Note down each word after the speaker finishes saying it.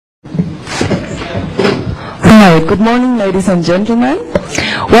Right, good morning ladies and gentlemen.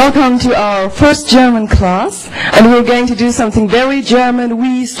 Welcome to our first German class, and we're going to do something very German.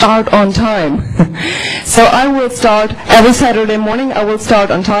 We start on time. So I will start every Saturday morning. I will start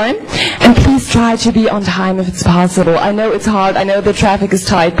on time, and please try to be on time if it's possible. I know it's hard, I know the traffic is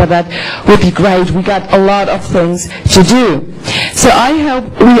tight, but that would be great. We got a lot of things to do. So I hope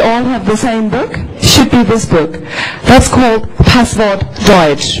we all have the same book. Should be this book. That's called Passwort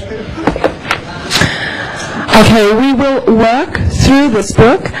Deutsch. Okay, we will work through this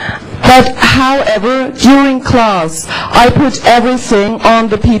book, but however, during class, I put everything on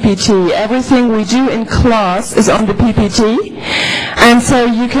the PPT. Everything we do in class is on the PPT, and so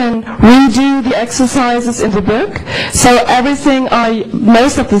you can redo the exercises in the book. So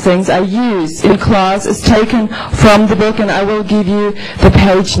most of the things I use in class is taken from the book, and I will give you the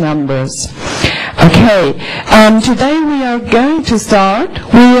page numbers. Okay, today we are going to start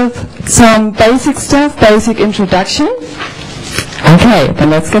with some basic stuff, basic introduction. Okay, then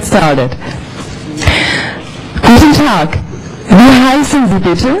let's get started. Guten Tag. Wie heißen Sie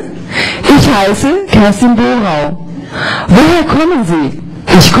bitte? Ich heiße Kerstin Borau. Woher kommen Sie?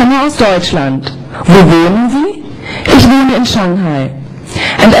 Ich komme aus Deutschland. Wo wohnen Sie? Ich wohne in Shanghai.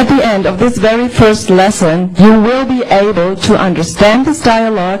 And at the end of this very first lesson, you will be able to understand this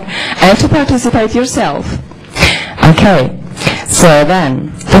dialogue and to participate yourself. Okay, so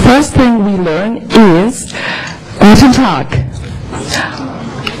then, the first thing we learn is Guten Tag.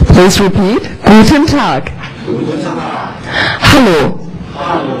 Please repeat. Guten Tag. Hallo.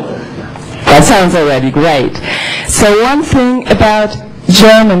 That sounds already great. So one thing about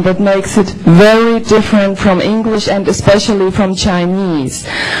German that makes it very different from English and especially from Chinese.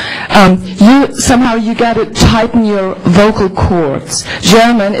 You got to tighten your vocal cords.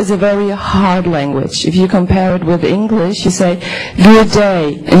 German is a very hard language. If you compare it with English, you say good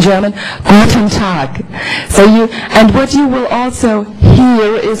day. In German, guten Tag. And what you will also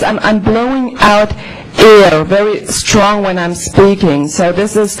hear is I'm blowing out air very strong when I'm speaking. So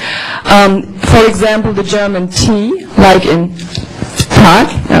this is, for example, the German T, like in Tag.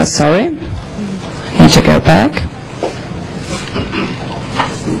 Oh, sorry. Need to go back.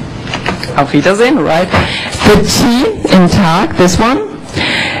 Auf Wiedersehen, right? The T in Tag, this one,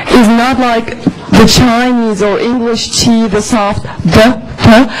 is not like the Chinese or English T, the soft the,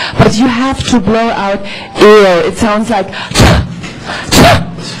 but you have to blow out air. It sounds like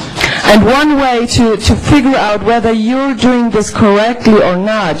And one way to figure out whether you're doing this correctly or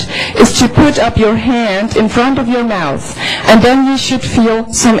not is to put up your hand in front of your mouth, and then you should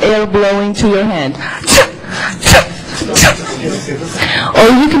feel some air blowing to your hand. Or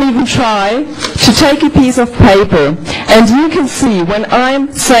you can even try to take a piece of paper, and you can see when I'm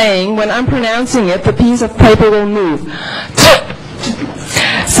pronouncing it, the piece of paper will move.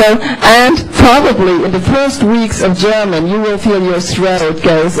 And probably in the first weeks of German, you will feel your throat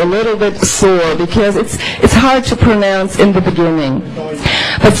goes a little bit sore because it's hard to pronounce in the beginning.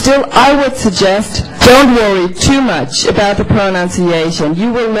 But still, I would suggest don't worry too much about the pronunciation.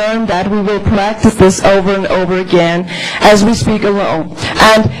 You will learn that. We will practice this over and over again as we speak along.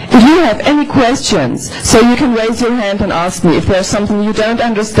 And if you have any questions, so you can raise your hand and ask me. If there's something you don't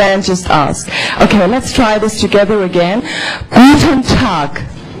understand, just ask. Okay, let's try this together again. Guten Tag.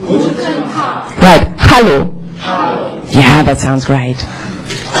 Guten Tag. Right, hallo. Hallo. Yeah, that sounds great.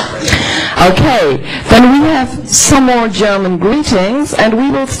 Okay, then we have some more German greetings, and we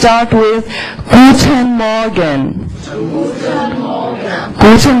will start with Guten Morgen. Guten Morgen.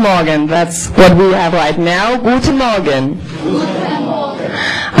 Guten Morgen, that's what we have right now. Guten Morgen. Guten Morgen.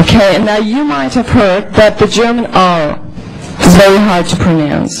 Okay, and now you might have heard that the German R is very hard to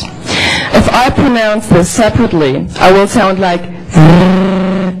pronounce. If I pronounce this separately, I will sound like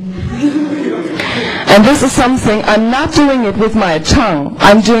and this is something, I'm not doing it with my tongue,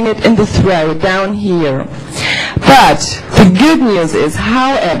 I'm doing it in the throat, down here. But the good news is,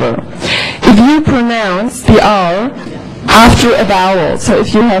 however, if you pronounce the R after a vowel, so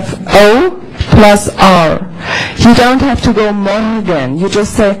if you have O plus R, you don't have to go morgen, you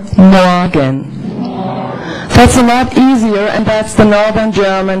just say morgen. That's a lot easier, and that's the Northern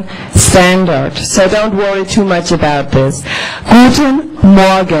German standard. So don't worry too much about this. Guten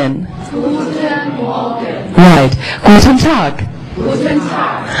Morgen. Guten Morgen. Right. Guten Tag. Guten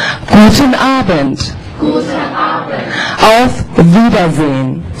Tag. Guten Abend. Guten Abend. Auf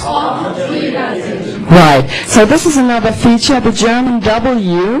Wiedersehen. Auf Wiedersehen. Right. So this is another feature. The German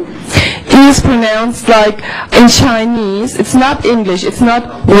W is pronounced like in Chinese. It's not English. It's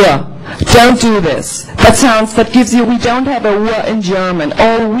not W. Don't do this. That gives you, we don't have a W in German.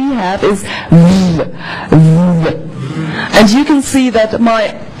 All we have is V. And you can see that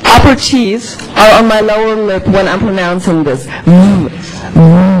my upper teeth are on my lower lip when I'm pronouncing this.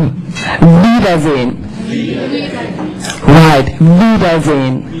 Wiedersehen. Right.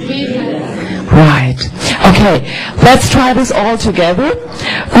 Wiedersehen. Right. Okay. Let's try this all together.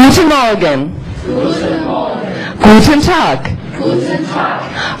 Guten Morgen. Guten Morgen. Guten Tag. Guten Tag.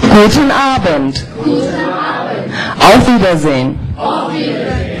 Guten Abend. Guten Abend. Auf Wiedersehen. Auf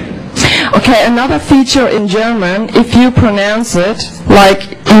Wiedersehen. Okay, another feature in German, if you pronounce it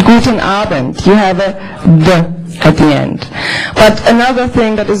like in Guten Abend, you have a D at the end. But another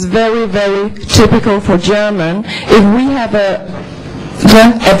thing that is very, very typical for German, if we have a D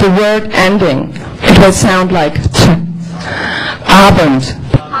at the word ending, it will sound like T. Abend.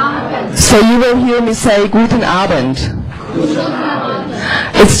 Abend. So you will hear me say Guten Abend. Guten Abend.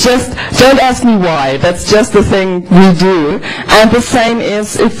 It's just, don't ask me why, that's just the thing we do. And the same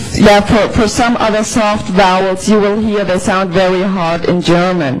is, if, for some other soft vowels you will hear they sound very hard in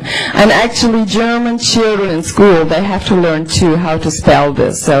German. And actually German children in school, they have to learn too how to spell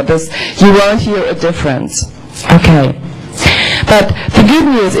this. So you won't hear a difference. Okay. But the good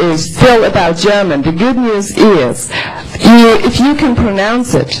news is, still about German, the good news is, if you can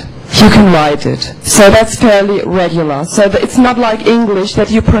pronounce it, you can write it. So that's fairly regular. So it's not like English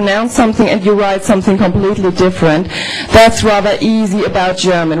that you pronounce something and you write something completely different. That's rather easy about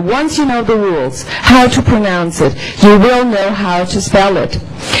German. Once you know the rules, how to pronounce it, you will know how to spell it.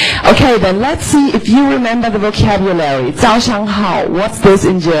 Okay, then let's see if you remember the vocabulary. 早上好. What's this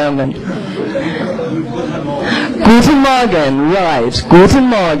in German? Guten Morgen. Right. Guten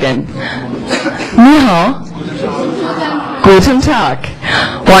Morgen. 你好. Guten Tag.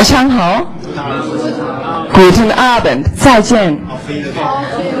 晚上好. Guten Abend. 再见.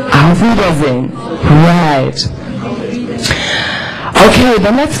 Auf Wiedersehen. Right. Okay,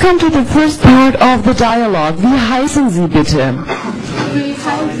 then let's come to the first part of the dialogue. Wie heißen Sie bitte?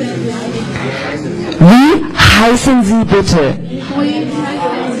 Wie heißen Sie bitte?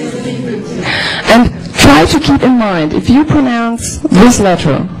 And try to keep in mind, if you pronounce this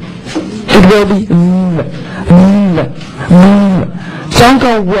letter, it will be Don't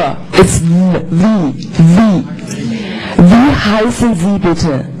go w. It's v. Wie heißen Sie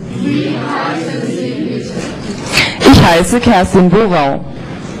bitte? Ich heiße Kerstin Burau.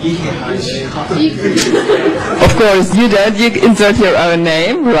 Of course, you don't. You insert your own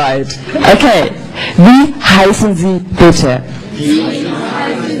name, right? Okay. Wie heißen Sie bitte?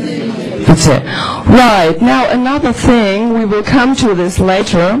 Bitte. Right. Now another thing, we will come to this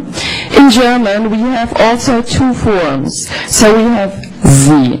later. In German, we have also two forms. So we have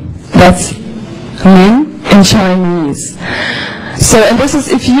Sie. That's Nin in Chinese. So, and this is,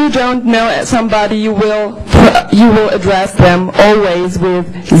 if you don't know somebody, you will address them always with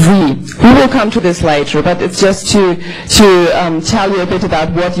Sie. We will come to this later, but it's just to tell you a bit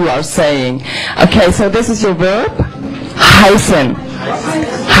about what you are saying. Okay, so this is your verb. Heißen.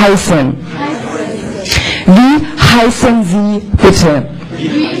 Heißen. Wie heißen Sie bitte?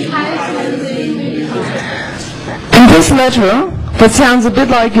 In this letter, that sounds a bit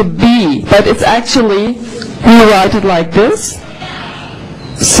like a B, but it's actually, we write it like this.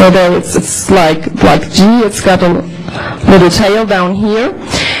 So there it's like G, it's got a little tail down here.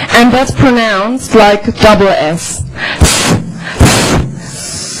 And that's pronounced like double S.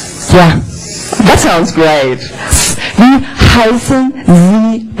 Yeah, that sounds great. Wie heißen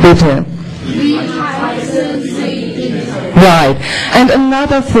Sie bitte? Right. And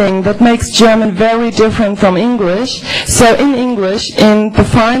another thing that makes German very different from English, so in English, in the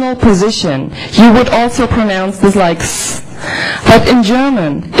final position, you would also pronounce this like S. But in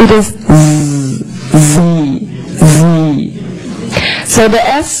German, it is Z, Z, Z. So the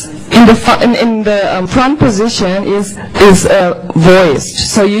S in the front position is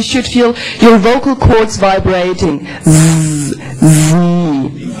voiced. So you should feel your vocal cords vibrating. Z, Z.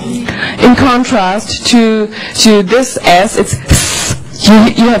 In contrast to this S, it's S.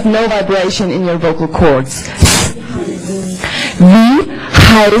 You have no vibration in your vocal cords. Wie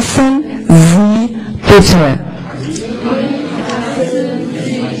heißen Sie bitte?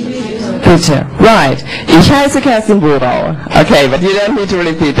 Bitte. Right. Ich heiße Kerstin Burau. Okay, but you don't need to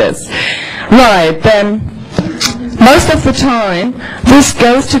repeat this. Right, then, most of the time, this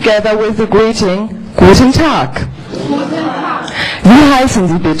goes together with the greeting, Guten Tag. Wie heißen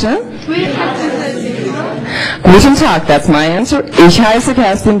Sie bitte? Guten Tag, that's my answer. Ich heiße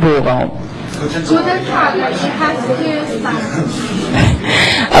Kerstin Burau.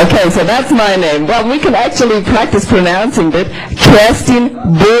 Okay, so that's my name. Well, we can actually practice pronouncing it. Kerstin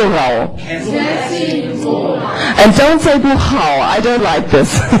Burau. And don't say Buchau. I don't like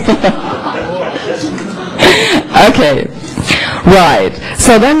this. Okay. Right.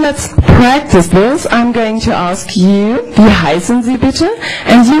 So then let's practice this. I'm going to ask you, wie heißen Sie bitte?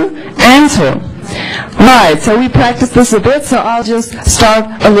 And you answer. Right. So we practice this a bit, so I'll just start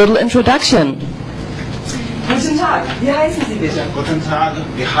a little introduction. Guten Tag, wie heißen Sie bitte? Guten Tag,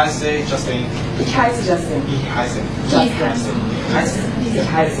 ich heiße Justin. Ich heiße Justin. Ich heiße Justin. Ich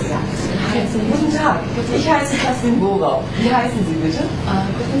heiße, ja. Guten Tag, ich heiße Justin Bogau. Wie heißen Sie bitte?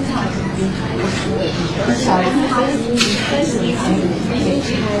 Guten Tag.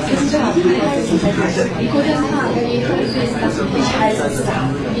 Ich heiße.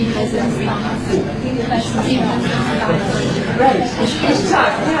 Right. Guten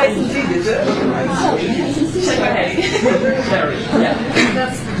Tag, wie heißen Sie bitte? Shake my hand. Yeah.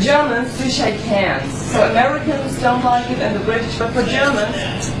 That's Germans do shake hands. So Americans don't like it and the British, but for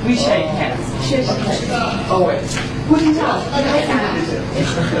Germans, we shake hands. Okay. Always. Guten Tag, wie heißen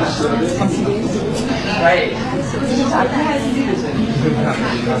Sie bitte? Right. Guten Tag, wie heißen Sie bitte?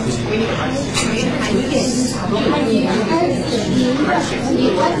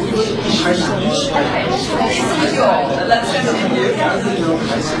 Let's continue.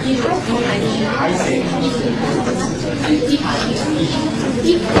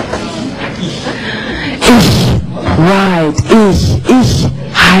 Right, ich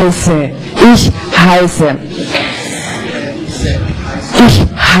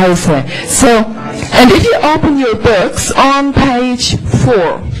heiße. So, and if you open your books on page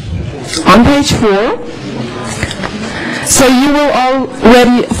 4, so you will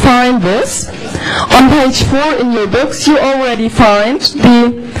already find this. On page 4 in your books, you already find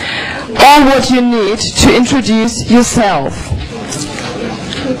all what you need to introduce yourself.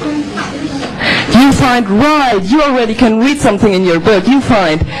 You find, right, you already can read something in your book. You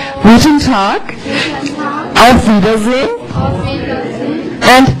find Guten Tag, Auf Wiedersehen,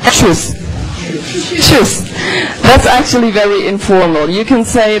 and Tschüss. Tschüss. That's actually very informal. You can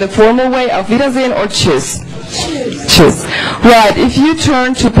say the formal way, Auf Wiedersehen or Tschüss. Tschüss. Right, if you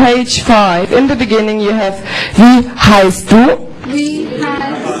turn to page 5, in the beginning you have Wie heißt du?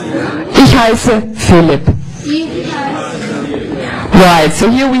 Ich heiße Philipp. Right, so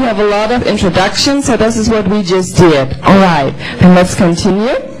here we have a lot of introductions, so this is what we just did. Alright, then let's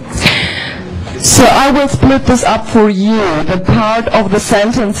continue. So I will split this up for you, the part of the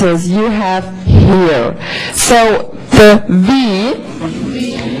sentences you have here. So the wie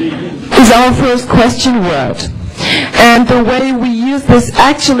is our first question word. And the way we use this,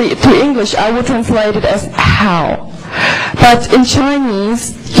 actually to English I would translate it as how. But in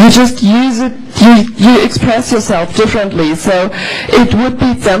Chinese, you just use it, you express yourself differently. So it would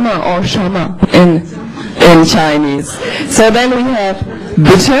be 怎么 or 什么 in Chinese. So then we have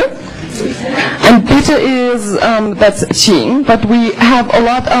bitte. And bitte is, that's qing, but we have a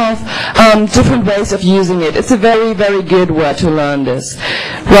lot of different ways of using it. It's a very, very good word to learn this.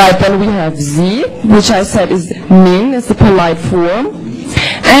 Right, then we have Sie, which I said is min, it's the polite form.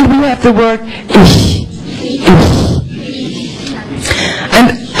 And we have the word ich.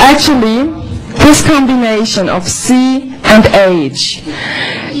 And actually, this combination of C and H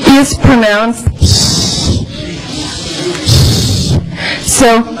is pronounced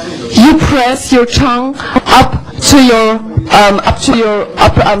so you press your tongue up to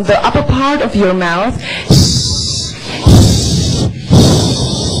the upper part of your mouth.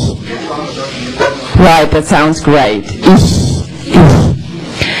 Right, that sounds great.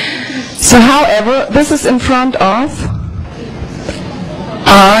 So however, this is in front of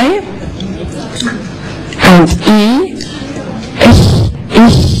I and E.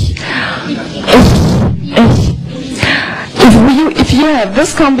 If you have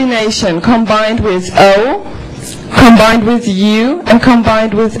this combination combined with O, combined with U, and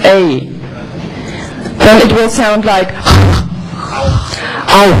combined with A, then it will sound like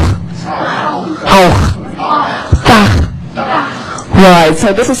Right,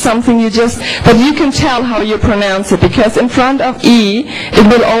 so this is something you just, but you can tell how you pronounce it, because in front of E, it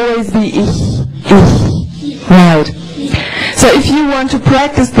will always be E. Right. So if you want to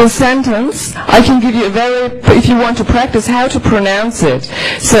practice this sentence, I can give you if you want to practice how to pronounce it.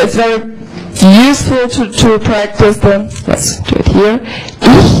 So it's very useful to practice let's do it here.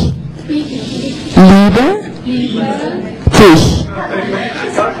 Ich liebe dich.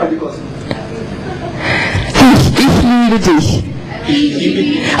 Ich liebe dich.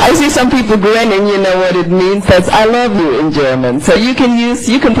 I see some people grinning, you know what it means. That's I love you in German. So you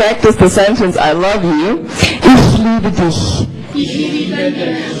can practice the sentence I love you. Ich liebe dich.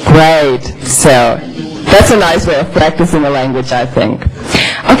 Great. So that's a nice way of practicing a language, I think.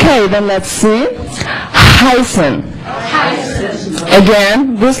 Okay, then let's see. Heißen.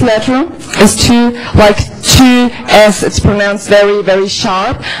 Again, this letter is like 2S, it's pronounced very, very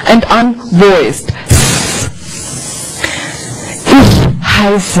sharp and unvoiced. Ich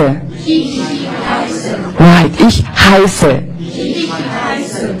heiße. Right, ich heiße.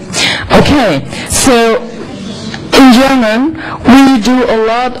 Okay, so in German we do a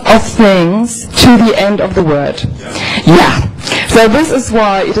lot of things to the end of the word. Yeah. So this is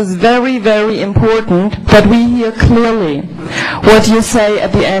why it is very, very important that we hear clearly what you say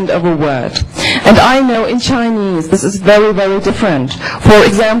at the end of a word. And I know in Chinese this is very, very different. For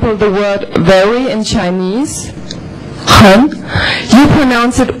example, the word very in Chinese, Hen, you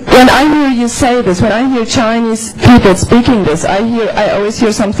pronounce it, when I hear you say this, when I hear Chinese people speaking this, I always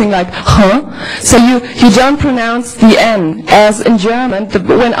hear something like huh. So you don't pronounce the N as in German.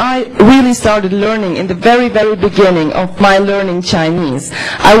 When I really started learning in the very, very beginning of my learning Chinese,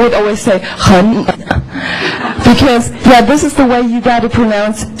 I would always say hen. Because, yeah, this is the way you got to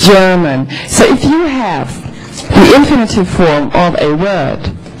pronounce German. So if you have the infinitive form of a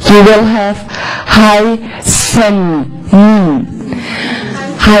word, you will have heißen.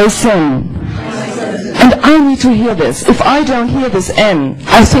 Heißen. And I need to hear this. If I don't hear this N,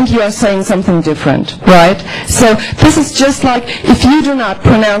 I think you are saying something different, right? So this is just like if you do not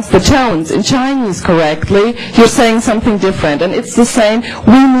pronounce the tones in Chinese correctly, you're saying something different. And it's the same.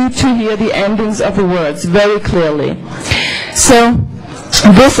 We need to hear the endings of the words very clearly. So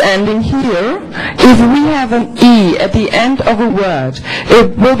this ending here, if we have an E at the end of a word,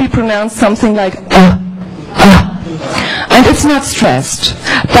 it will be pronounced something like and it's not stressed,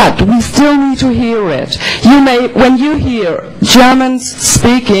 but we still need to hear it. When you hear Germans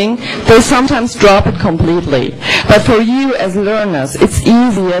speaking, they sometimes drop it completely. But for you as learners, it's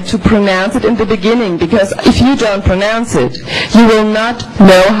easier to pronounce it in the beginning, because if you don't pronounce it, you will not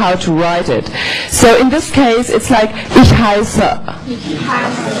know how to write it. So in this case, it's like, ich heiße.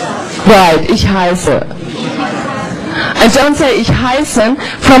 Right, ich heiße. And don't say ich heißen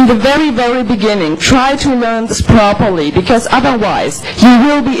from the very, very beginning. Try to learn this properly, because otherwise you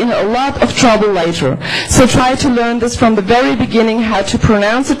will be in a lot of trouble later. So try to learn this from the very beginning, how to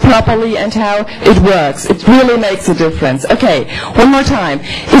pronounce it properly and how it works. It really makes a difference. Okay, one more time.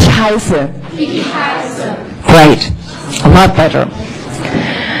 Ich heiße. Great. A lot better.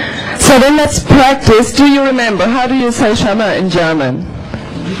 So then let's practice. Do you remember? How do you say Shama in German?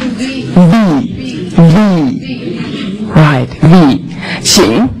 Wie. Right, wie.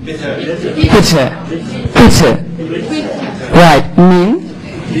 请 bitte. Right, min.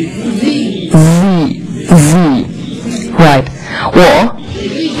 Sie. Right. 我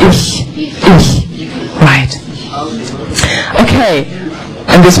ich. Right. Okay.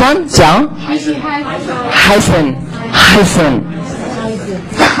 And this one? 讲 heißen.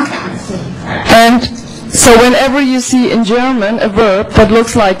 And so whenever you see in German a verb that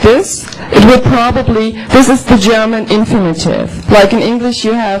looks like this, it would probably, this is the German infinitive. Like in English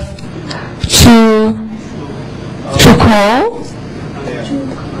you have to call.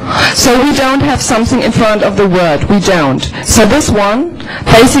 So we don't have something in front of the word. We don't. So this one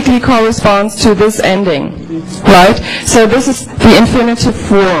basically corresponds to this ending. Right? So this is the infinitive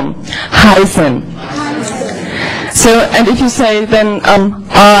form. Heißen. So, and if you say then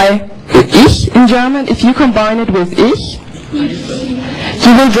ich in German, if you combine it with ich,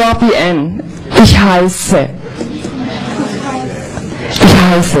 you will drop the N. Ich heiße.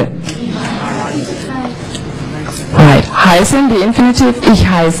 Right. Heißen, the infinitive, ich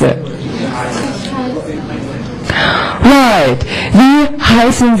heiße. Right. Wie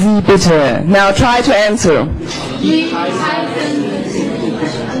heißen Sie bitte? Now try to answer. Ich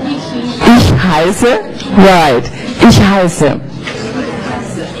heiße. Right. Ich heiße.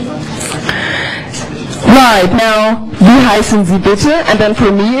 Right, now, wie heißen Sie bitte? And then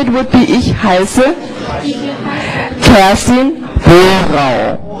for me it would be ich heiße Kerstin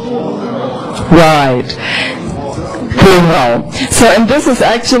Borau. Right. Borau. So, and this is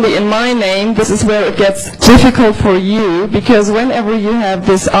actually in my name, this is where it gets difficult for you, because whenever you have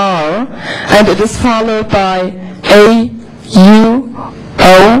this R, and it is followed by A, U,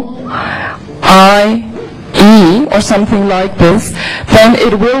 O, I, E, or something like this, then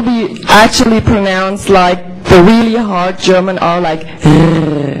it will be actually pronounced like the really hard German R, like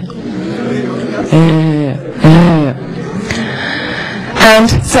And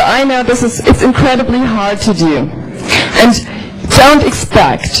so I know it's incredibly hard to do. And don't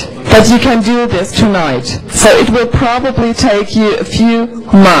expect that you can do this tonight. So it will probably take you a few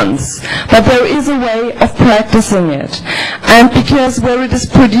months. But there is a way of practicing it. And because where it is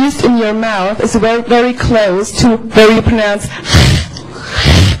produced in your mouth is very, very close to where you pronounce.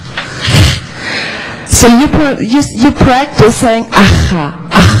 So you practice saying aha,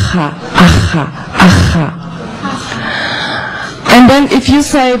 aha, aha, aha. And then if you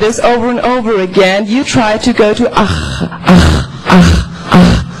say this over and over again, you try to go to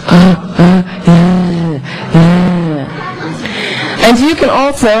And you can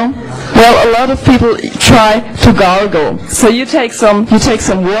also, well, a lot of people try to gargle. So you take some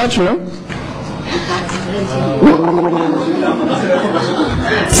water.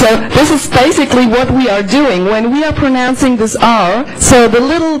 So this is basically what we are doing when we are pronouncing this R. So the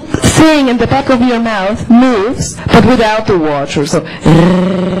little thing in the back of your mouth moves, but without the water. So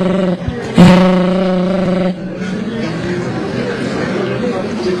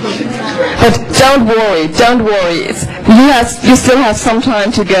but don't worry. You still have some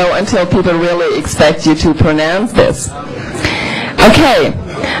time to go until people really expect you to pronounce this. Okay,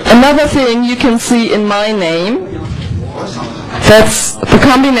 another thing you can see in my name, that's the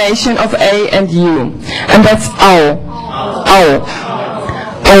combination of A and U, and that's Au. Au.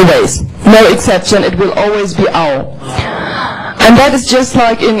 Always. No exception, it will always be Au. And that is just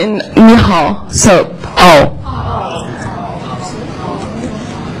like in Ni Hao, so Au.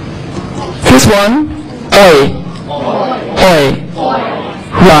 This one, Oi. Oi.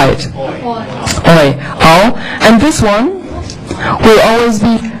 Right. Oi. Au. And this one will always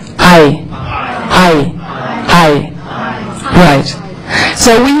be I. Right.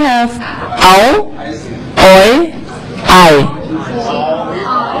 So we have Au, Oi, I.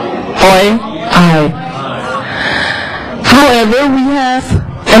 Oi, I. However, we have,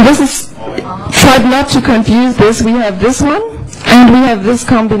 and this is, try not to confuse this, we have this one, and we have this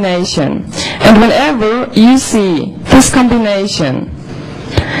combination. And whenever you see this combination,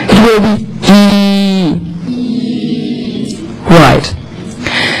 it will be E. Right.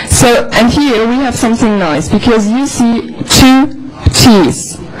 So, and here we have something nice, because you see two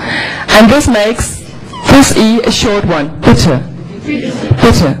T's. And this makes this E a short one. Bitte.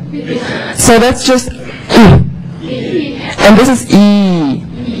 Bitte. So that's just E. And this is E.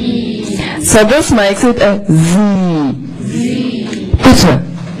 So this makes it a Z. Bitte.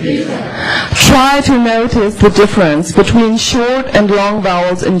 Try to notice the difference between short and long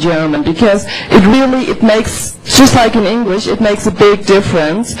vowels in German, because it makes, just like in English, it makes a big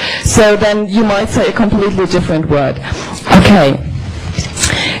difference. So then you might say a completely different word. Okay.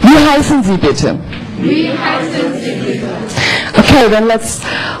 Wie heißen Sie bitte? Wie heißen Sie bitte? Okay, then let's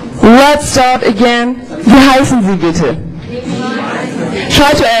start again. Wie heißen Sie bitte?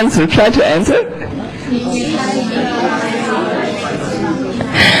 Try to answer.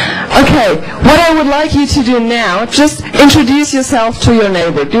 Okay, what I would like you to do now, just introduce yourself to your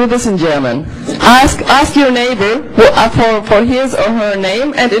neighbor. Do this in German. Ask your neighbor for his or her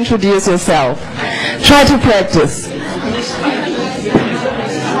name and introduce yourself. Try to practice.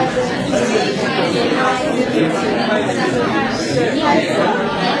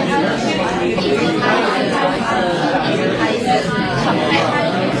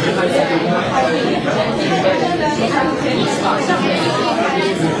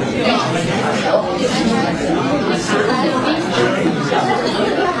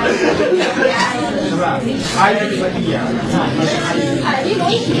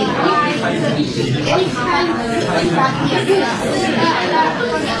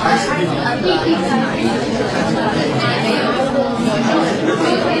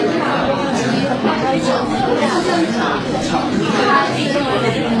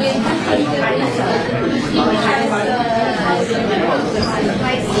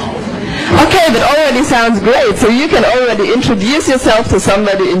 Okay, that already sounds great. So you can already introduce yourself to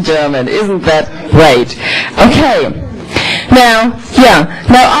somebody in German. Isn't that great? Okay. Now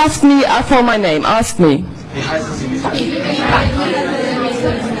ask me for my name. Ask me.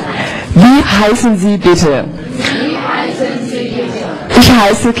 Wie heißen Sie bitte? Ich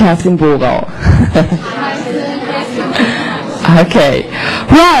heiße Kerstin Borau. Okay,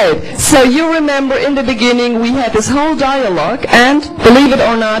 right, so you remember in the beginning we had this whole dialogue, and believe it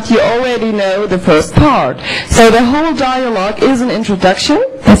or not, you already know the first part. So the whole dialogue is an introduction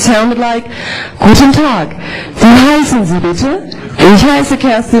that sounded like, Guten Tag, wie heißen Sie bitte? Ich heiße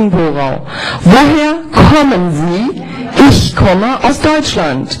Kerstin Borau. Woher kommen Sie? Ich komme aus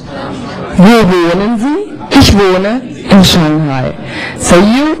Deutschland. Wo wohnen Sie? Ich wohne in Shanghai. So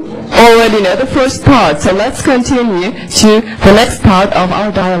you already know the first part, so let's continue to the next part of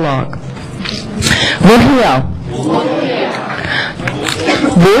our dialogue. Woher?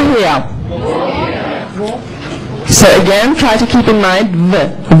 Woher? So again, try to keep in mind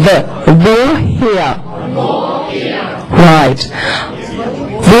woher. Right.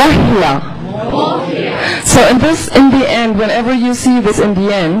 Woher? So in the end, whenever you see this in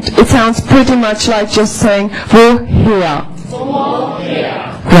the end, it sounds pretty much like just saying woher.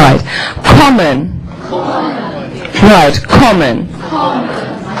 Right. Kommen. Right, kommen.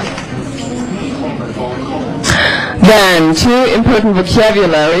 Then, two important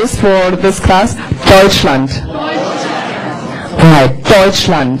vocabularies for this class. Deutschland. Right,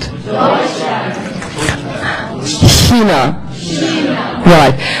 Deutschland. China.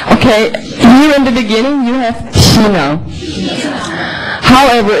 Right. Okay, here in the beginning you have China.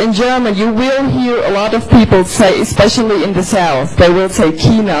 However, in German you will hear a lot of people say, especially in the south, they will say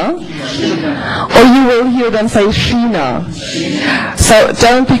China, or you will hear them say China. So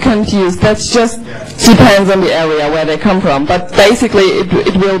don't be confused, that's just depends on the area where they come from, but basically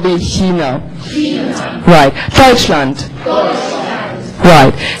it will be China. Right. Deutschland.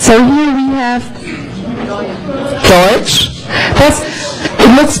 Right. So here we have Deutsch. It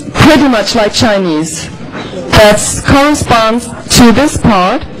looks pretty much like Chinese. That corresponds to this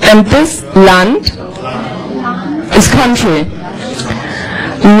part, and this Land is country.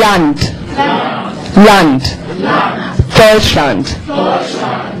 Land. Deutschland.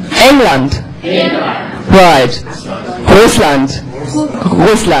 England. Right.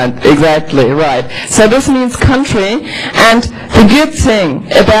 Russland, exactly, right. So this means country, and the good thing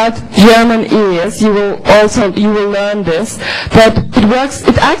about German is, you will learn this, that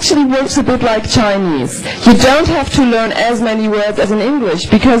it actually works a bit like Chinese. You don't have to learn as many words as in English,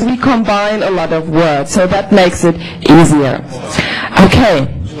 because we combine a lot of words, so that makes it easier. Okay.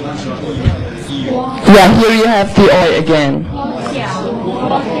 Yeah, here you have the oi again.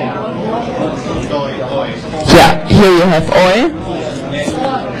 Yeah, here you have oi.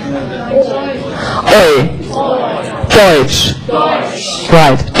 Oi. Deutsch.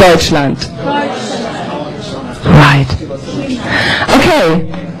 Right, Deutschland. Right. Okay.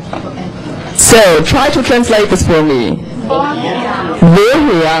 So, try to translate this for me.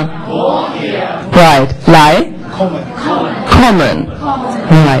 Woher? Right. Lei? Kommen.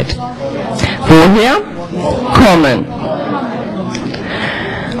 Right. Woher? Kommen.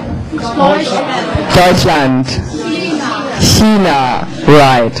 Deutschland. China.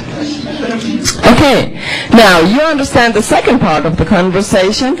 Right. Okay. Now, you understand the second part of the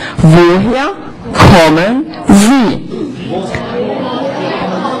conversation. Woher kommen Sie?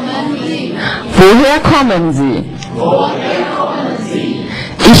 Woher kommen Sie?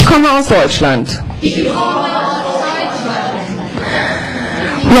 Ich komme aus Deutschland.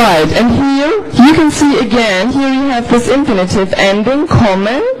 Right, and here you can see again, here you have this infinitive ending,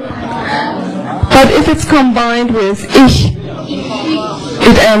 kommen, but if it's combined with ich,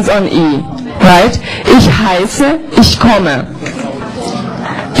 it ends on I, right? Ich heiße, ich komme.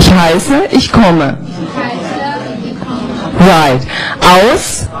 Ich heiße, ich komme. Right,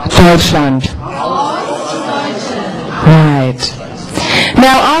 aus Deutschland. Right.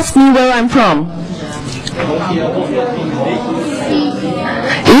 Now ask me where I'm from.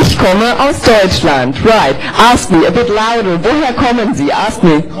 Ich komme aus Deutschland. Right. Ask me a bit louder. Woher kommen Sie? Ask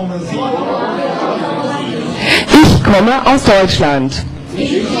me. Ich komme aus Deutschland.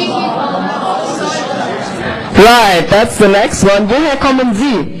 Right. That's the next one. Woher kommen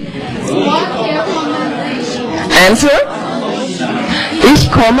Sie? Answer.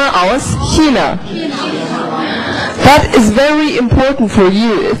 Ich komme aus China. That is very important for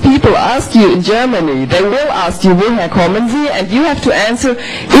you. If people ask you in Germany, they will ask you, woher kommen Sie? And you have to answer,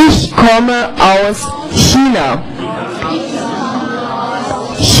 ich komme aus China.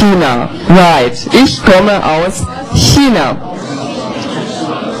 China. Right. Ich komme aus China.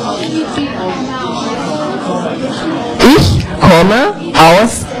 Ich komme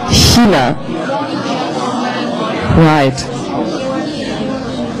aus China. Right.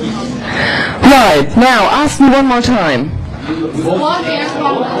 Right, now ask me one more time.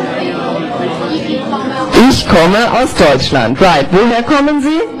 Ich komme aus Deutschland. Right, woher kommen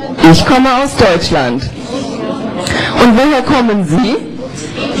Sie? Ich komme aus Deutschland. Und woher kommen Sie?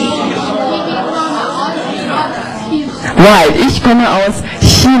 Right, ich komme aus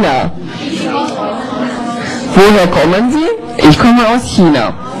China. Woher kommen Sie? Ich komme aus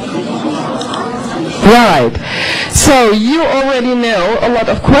China. Right. So you already know a lot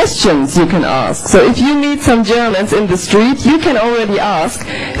of questions you can ask. So if you meet some Germans in the street, you can already ask,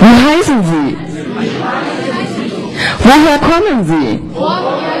 wie heißen Sie? Woher kommen Sie?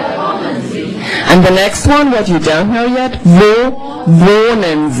 And the next one, what you don't know yet, wo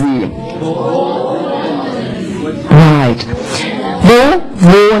wohnen Sie? Right. Wo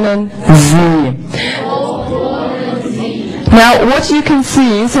wohnen Sie? Now, what you can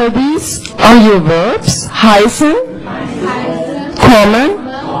see, so these are your verbs, heißen, kommen,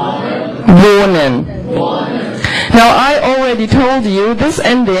 wohnen. Now, I already told you this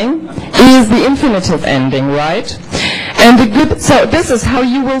ending is the infinitive ending, right? And so this is how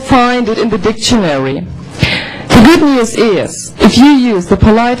you will find it in the dictionary. The good news is, if you use the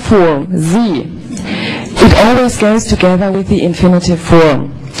polite form Sie, it always goes together with the infinitive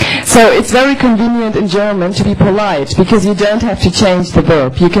form. So it's very convenient in German to be polite, because you don't have to change the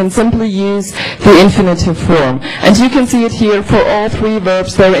verb. You can simply use the infinitive form. And you can see it here for all three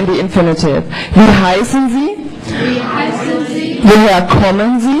verbs, they're in the infinitive. Wie heißen Sie? Wie heißen Sie? Woher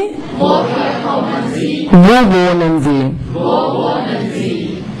kommen Sie? Woher kommen Sie? Wo wohnen Sie? Wo wohnen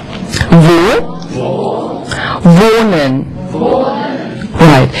Sie? Wo? Wohnen. Wohnen.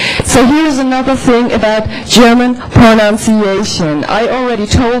 Right. So here's another thing about German pronunciation. I already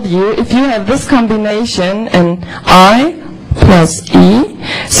told you, if you have this combination, an I plus E,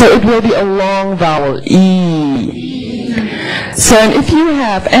 so it will be a long vowel, E. So and if you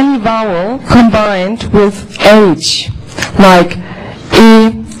have any vowel combined with H, like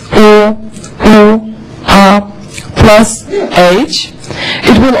E, U, U, A plus H,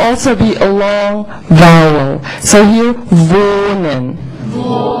 it will also be a long vowel. So here, wohnen.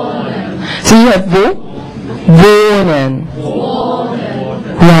 So you have wo, wohnen.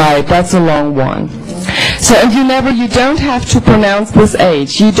 Right, that's a long one. So and you don't have to pronounce this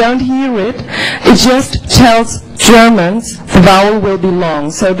H. You don't hear it. It just tells Germans the vowel will be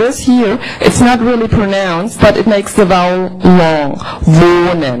long. So this here, it's not really pronounced, but it makes the vowel long.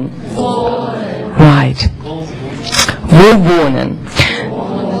 Wohnen. Right. Wo wohnen.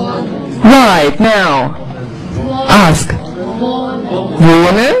 Right, now, ask.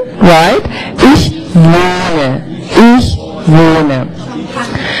 Wohnen, right? Ich wohne. Ich wohne.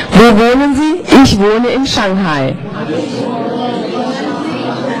 Wo wohnen Sie? Ich wohne in Shanghai.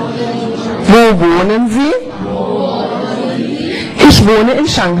 Wo wohnen Sie? Ich wohne in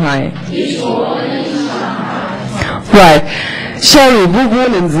Shanghai. Right. Sherry, wo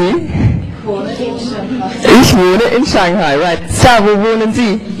wohnen Sie? Ich wohne in Shanghai. Right. Star, wo wohnen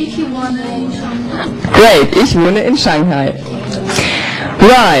Sie? Ich wohne in Shanghai. Great. Ich wohne in Shanghai.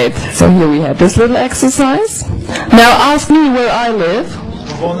 Right. So here we have this little exercise. Now ask me where I live.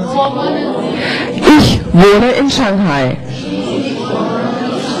 Ich wohne in Shanghai.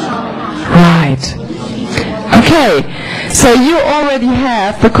 Right. Okay. So you already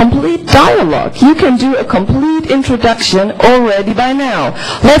have the complete dialogue. You can do a complete introduction already by now.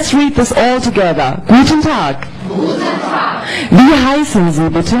 Let's read this all together. Guten Tag. Guten Tag. Wie heißen Sie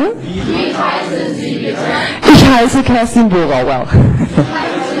bitte? Wie heißen Sie bitte? Ich heiße Kerstin Borauer.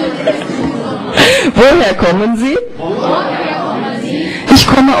 Woher kommen Sie? Woher kommen Sie? Ich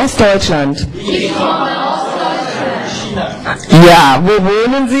komme aus Deutschland. Ich komme aus Deutschland. Ja, wo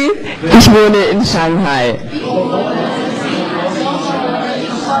wohnen Sie? Ich wohne in Shanghai.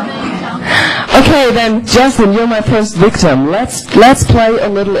 Okay, then, Justin, you're my first victim. Let's play a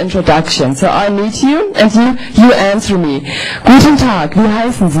little introduction. So I meet you, and you answer me. Guten Tag, wie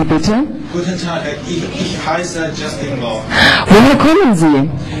heißen Sie bitte? Guten Tag, ich heiße Justin Law. Woher kommen Sie?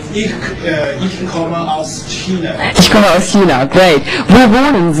 Ich komme aus China. Ich komme aus China. Great. Wo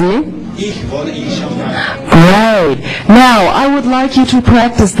wohnen Sie? Ich wohne in Shanghai. Great. Now, I would like you to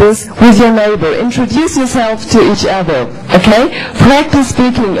practice this with your neighbor. Introduce yourself to each other. Okay? Practice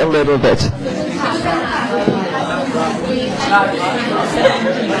speaking a little bit.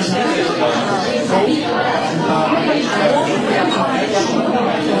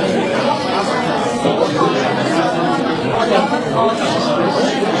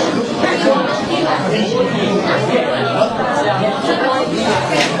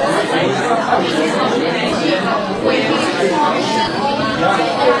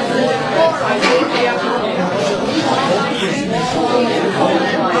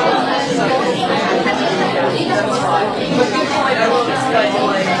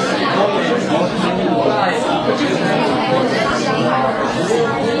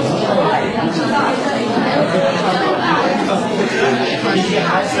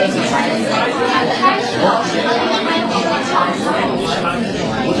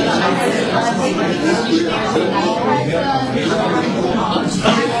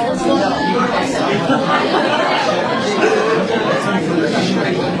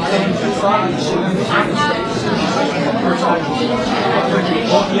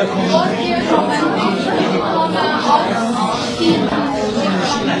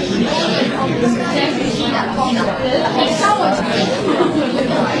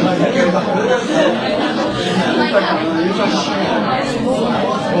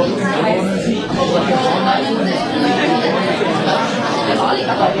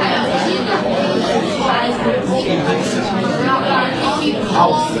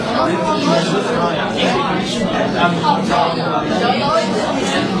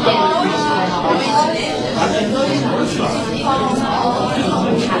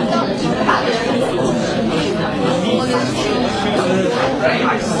 Okay,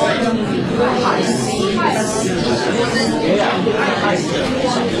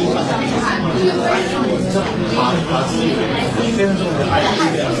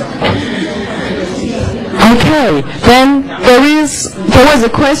 then there was a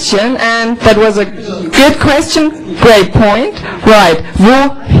question, and that was a good question, great point. Right,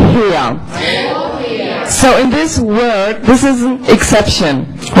 woher? So in this word, this is an exception,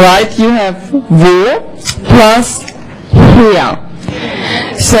 right? You have wo plus her.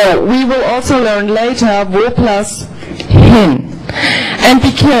 So we will also learn later wo plus hin. And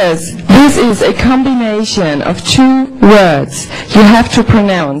because this is a combination of two words, you have to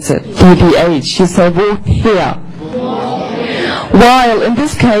pronounce it through the H. You say woher. While in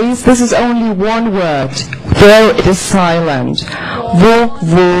this case, this is only one word. There it is silent. Wo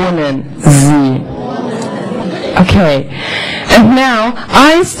wohnen Sie? Okay. And now,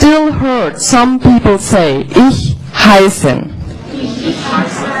 I still heard some people say, ich heiße.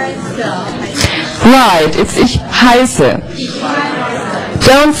 Right, it's ich heiße.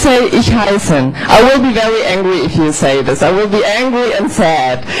 Don't say ich heiße. I will be very angry if you say this. I will be angry and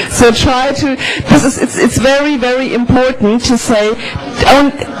sad. So try to, it's very, very important to say,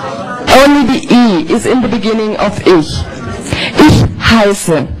 only the I is in the beginning of ich. Ich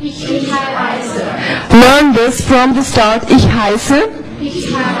heiße. Learn this from the start. Ich heiße. Ich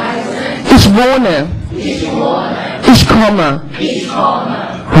wohne. Ich komme.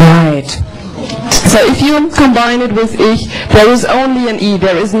 Right. So if you combine it with ich, there is only an I,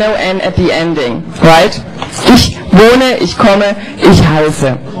 there is no N at the ending, right? Ich wohne, ich komme, ich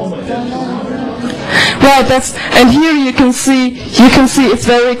heiße. Right, and here you can see it's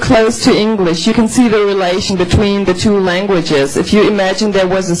very close to English. You can see the relation between the two languages. If you imagine there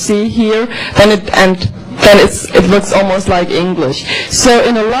was a C here, then it looks almost like English. So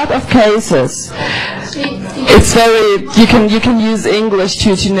in a lot of cases, it's very, you can use English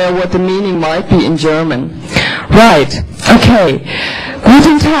to know what the meaning might be in German. Right, okay.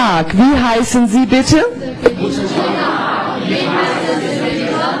 Guten Tag, wie heißen Sie bitte?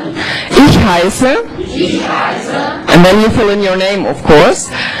 Ich heiße. And then you fill in your name, of course.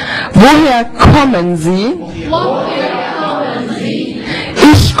 Woher kommen Sie?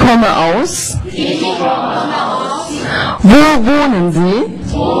 Ich komme aus. Wo wohnen Sie?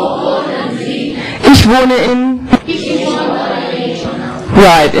 Ich wohne in.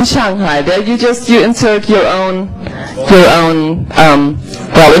 Right, in Shanghai. There you insert your own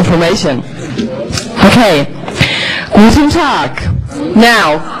information. Okay. Guten Tag.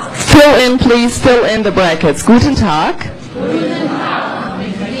 Now, please fill in the brackets. Guten Tag.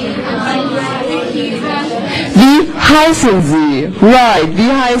 Wie heißen Sie? Right,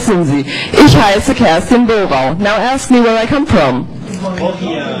 wie heißen Sie? Ich heiße Kerstin Borau. Now ask me where I come from.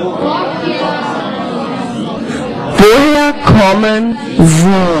 Woher kommen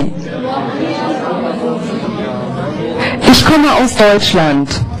Sie? Ich komme aus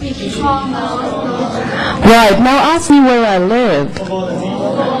Deutschland. Right, now ask me where I live.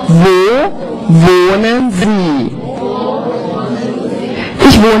 Wo wohnen Sie?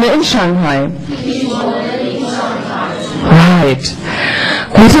 Ich wohne in Shanghai. Right.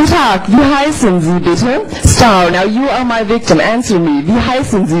 Guten Tag, wie heißen Sie bitte? Star, now you are my victim, answer me. Wie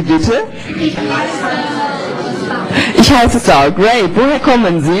heißen Sie bitte? Ich heiße Star, great. Woher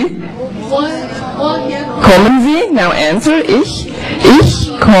kommen Sie? Kommen Sie? Now answer, ich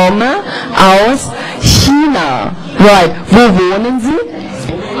komme aus China. Right, wo wohnen Sie?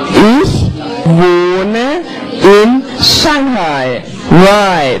 Ich wohne in Shanghai.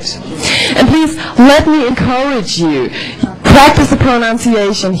 Right. And please, let me encourage you. Practice the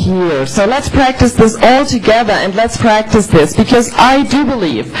pronunciation here. So let's practice this all together, and let's practice this, because I do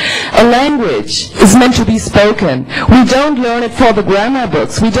believe a language is meant to be spoken. We don't learn it for the grammar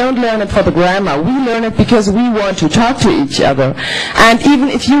books. We don't learn it for the grammar. We learn it because we want to talk to each other. And even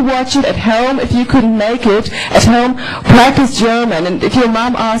if you watch it at home, if you couldn't make it at home, practice German. And if your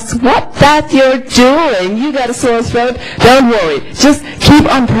mom asks, what that you're doing? You got a sore throat? Don't worry. Just keep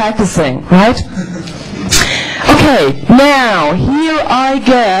on practicing, right? Okay, now here I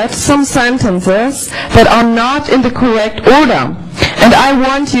get some sentences that are not in the correct order. And I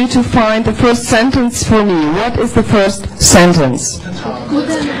want you to find the first sentence for me. What is the first sentence?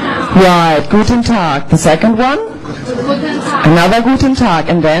 Guten Tag. Right, guten Tag. The second one? Guten Tag. Another guten Tag.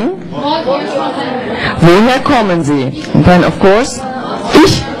 And then? Woher kommen Sie? And then, of course,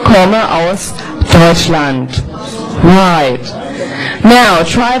 ich komme aus Deutschland. Right. Now,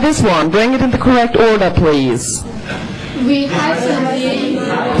 try this one. Bring it in the correct order, please. Wie heißen Sie?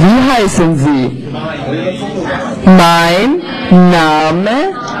 Wie heißen Sie? Mein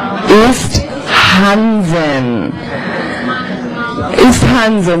Name ist Hansen. ist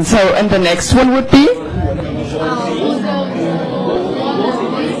Hansen. So, and the next one would be?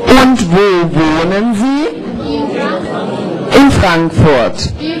 Und wo wohnen Sie? In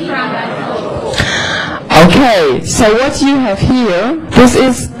Frankfurt. Okay, so what you have here, this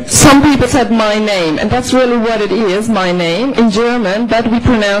is, some people said my name, and that's really what it is, my name, in German, but we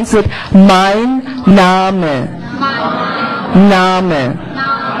pronounce it mein Name. Name.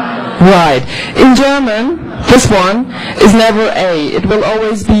 Right. In German, this one is never A. It will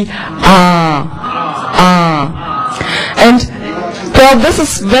always be A. And well, this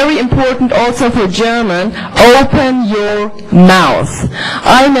is very important also for German. Open your mouth.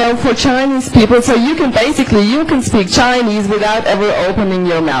 I know for Chinese people, so you can speak Chinese without ever opening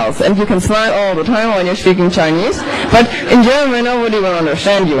your mouth. And you can smile all the time when you're speaking Chinese. But in German, nobody will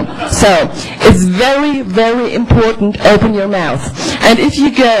understand you. So, it's very, very important, open your mouth. And if you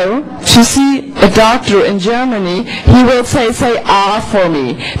go to see a doctor in Germany, he will say ah for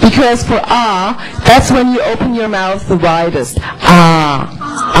me. Because for ah, that's when you open your mouth the widest.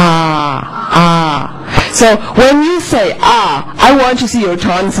 So when you say I want to see your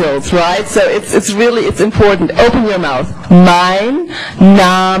tonsils, right? So it's important. Open your mouth. Mein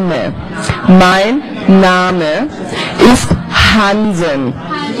Name. Mein Name ist Hansen.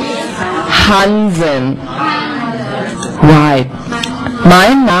 Hansen. Right.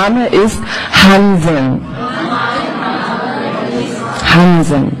 Mein Name ist Hansen.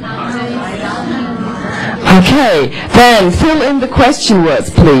 Hansen. Okay, then fill in the question words,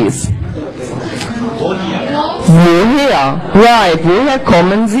 please. Woher? Right, woher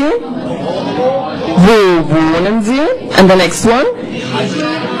kommen Sie? Wo wohnen Sie? And the next one?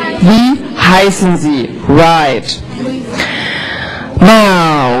 Wie heißen Sie? Right.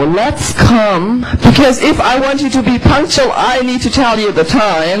 Now, let's come, because if I want you to be punctual, I need to tell you the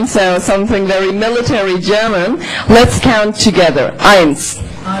time, so something very military German. Let's count together. 1, 2,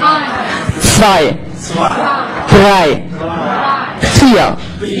 3,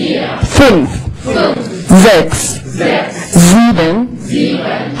 4, 5, 6, 7, 8,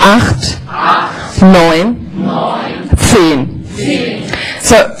 9, 10.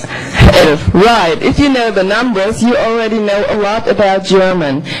 So, right, if you know the numbers, you already know a lot about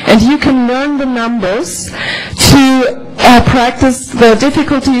German. And you can learn the numbers to practice the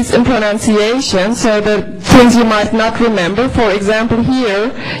difficulties in pronunciation, so the things you might not remember. For example,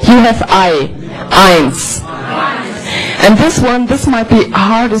 here you have eins. And this might be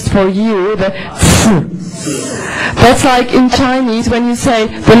hardest for you, the zi. That's like in Chinese when you say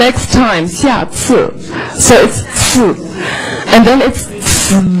the next time, 下次. So it's zi. And then it's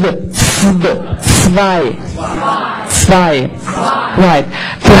zwei. Right.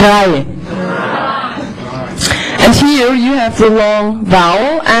 3. And here you have the long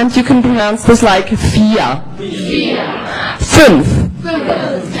vowel, and you can pronounce this like 4. 5.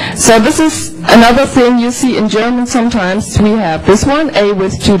 So this is another thing you see in German sometimes. We have this one, A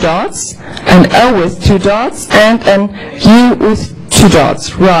with 2 dots, an O with 2 dots, and an U with 2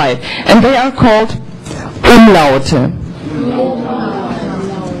 dots. Right. And they are called Umlaute.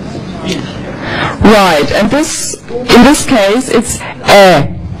 Right. And in this case, it's E.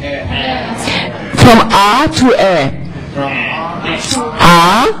 From A to E. A,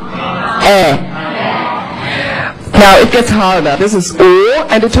 E. Now it gets harder. This is O,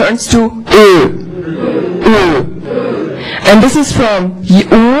 and it turns to Ö. Ö. And this is from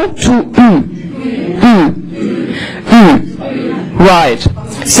O to Ü. Ü. Ü. Right.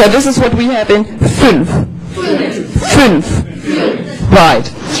 So this is what we have in 5. 5. Right.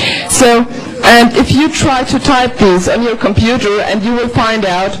 So, and if you try to type these on your computer, and you will find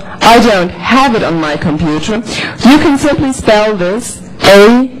out I don't have it on my computer, you can simply spell this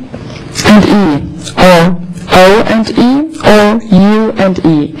A and E, or O and E, or U and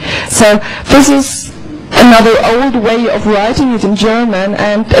E. So this is another old way of writing it in German,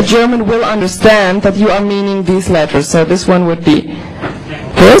 and a German will understand that you are meaning these letters. So this one would be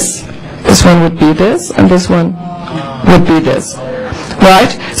this one would be this, and this one would be this.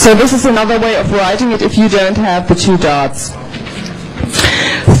 Right? So this is another way of writing it if you don't have the 2 dots.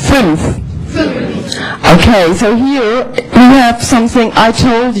 5. Okay, so here we have something I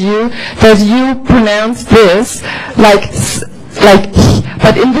told you that you pronounce this like,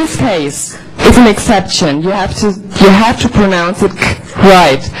 but in this case it's an exception. You have to pronounce it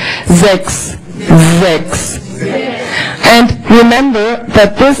right. 6. And remember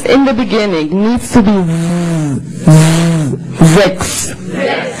that this in the beginning needs to be 6.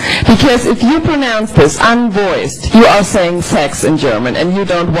 Because if you pronounce this unvoiced, you are saying sex in German, and you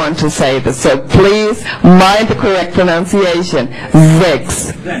don't want to say this. So please mind the correct pronunciation.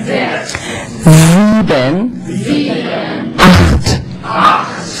 6. 7. 8.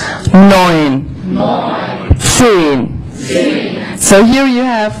 9, 10. So here you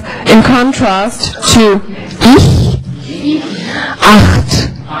have, in contrast to ich, 8.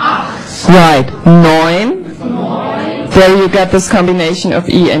 Right, 9. There you get this combination of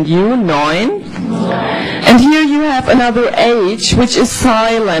E and U, 9. And here you have another H, which is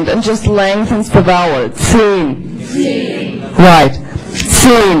silent and just lengthens the vowel. 10. Right,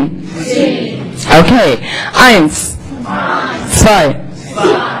 10. Okay, 1, 2,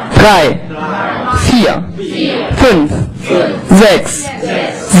 3, 4, 5, 6,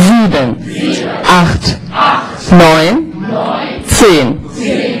 7, 8, 9, 10.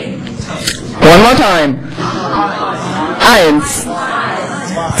 One more time. 1,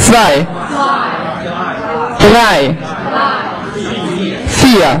 2, 3,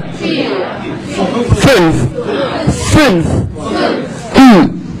 4, 5, 5,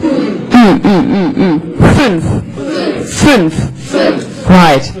 5.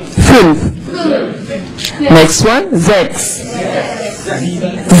 Right, 5. Next one, 6,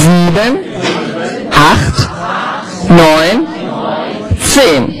 7, 8, 9,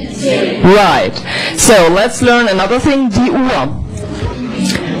 10. Right. So let's learn another thing, die Uhr.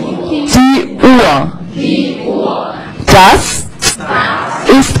 Die Uhr. Das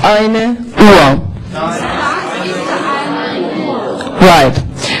ist eine Uhr. Right.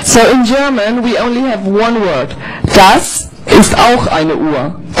 So in German we only have one word. Das ist auch eine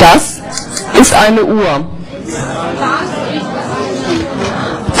Uhr. Das ist eine Uhr.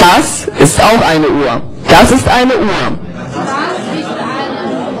 Das ist auch eine Uhr. Das ist eine Uhr.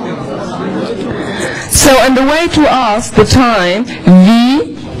 So, and the way to ask the time,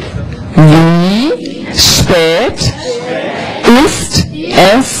 wie spät ist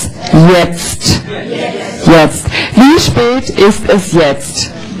es jetzt? Jetzt. Wie spät ist es jetzt?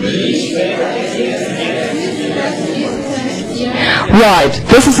 Right,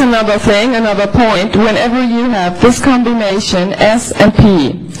 this is another thing, another point. Whenever you have this combination, S and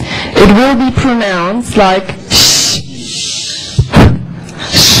P, it will be pronounced like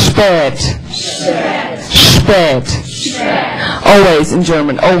spät. Spät. Always in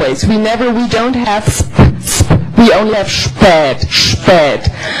German, always. We don't have we only have spät. Spät.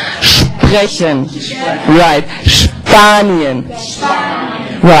 Sprechen. Right. Spanien.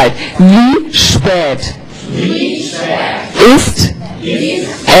 Right. Wie spät ist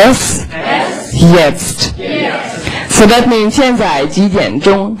es jetzt? So that means 现在几点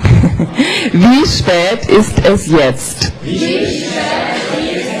钟? Wie spät ist es jetzt?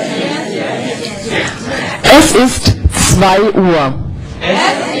 Es ist 2 Uhr.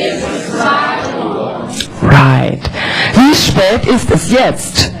 Right. Wie spät ist es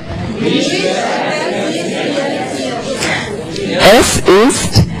jetzt? Es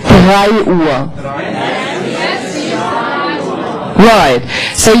ist 3 Uhr. Right.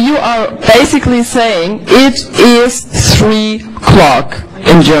 So you are basically saying it is 3 o'clock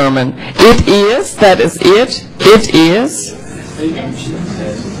in German. It is, that is it. It is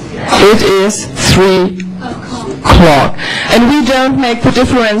 3 o'clock. And we don't make the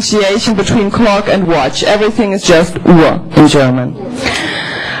differentiation between clock and watch. Everything is just Uhr in German.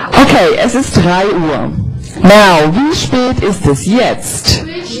 Okay, es ist 3 Uhr. Now, wie spät ist es jetzt?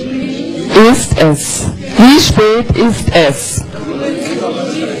 Ist es. Wie spät ist es?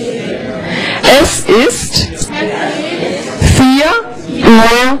 Es ist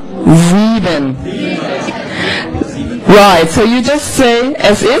 4:07. Right, so you just say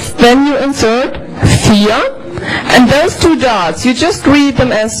as if, then you insert 4, and those 2 dots, you just read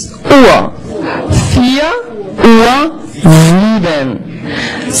them as Uhr. 4:07.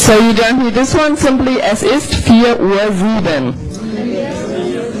 So you don't need this one, simply es ist 4:07.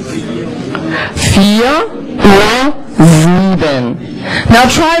 4:07. Now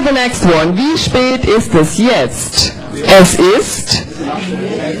try the next one. Wie spät ist es jetzt? Es ist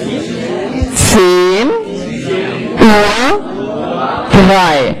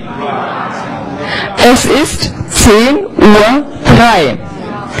 10:03. Es ist 10:03.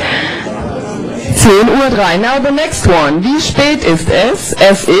 10:03. Now the next one. Wie spät ist es?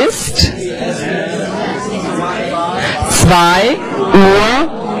 Es ist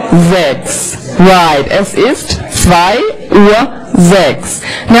 2:06. Right. Es ist 2:06.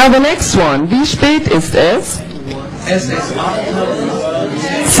 Now the next one. Wie spät ist es? Es ist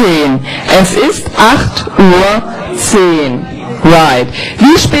 10. Es ist 8:10. Right.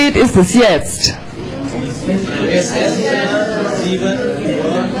 Wie spät ist es jetzt? Es ist 7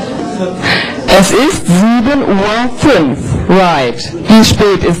 Uhr. Es ist 7:05. Right. Wie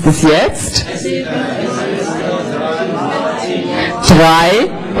spät ist es jetzt?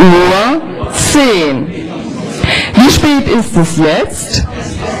 3:10. Wie spät ist es jetzt?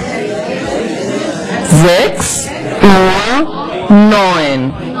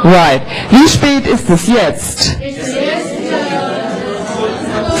 6:09. Right. Wie spät ist es jetzt?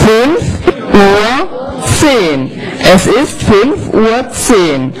 5:10. Es ist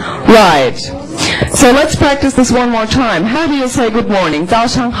 5:10. Right. So let's practice this one more time. How do you say good morning? 早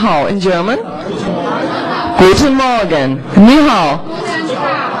上好 in German? Guten Morgen. 你好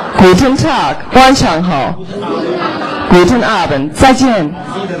Guten Tag. 晚上好 Guten Abend. 再见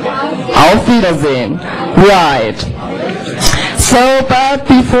Auf Wiedersehen. Right. So, but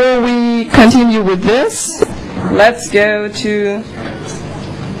before we continue with this, let's go to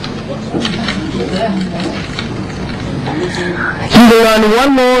you will learn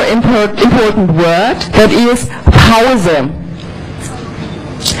one more important word, that is Pause.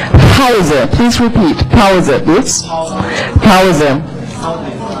 Pause. Please repeat. Pause. Oops. Pause.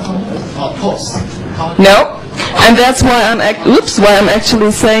 No. And that's why I'm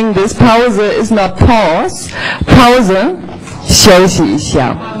actually saying this. Pause is not pause. Pause. 休息一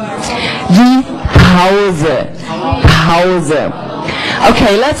下。Die Pause. Pause.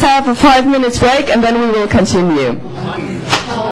 Okay, let's have a 5 minutes break and then we will continue.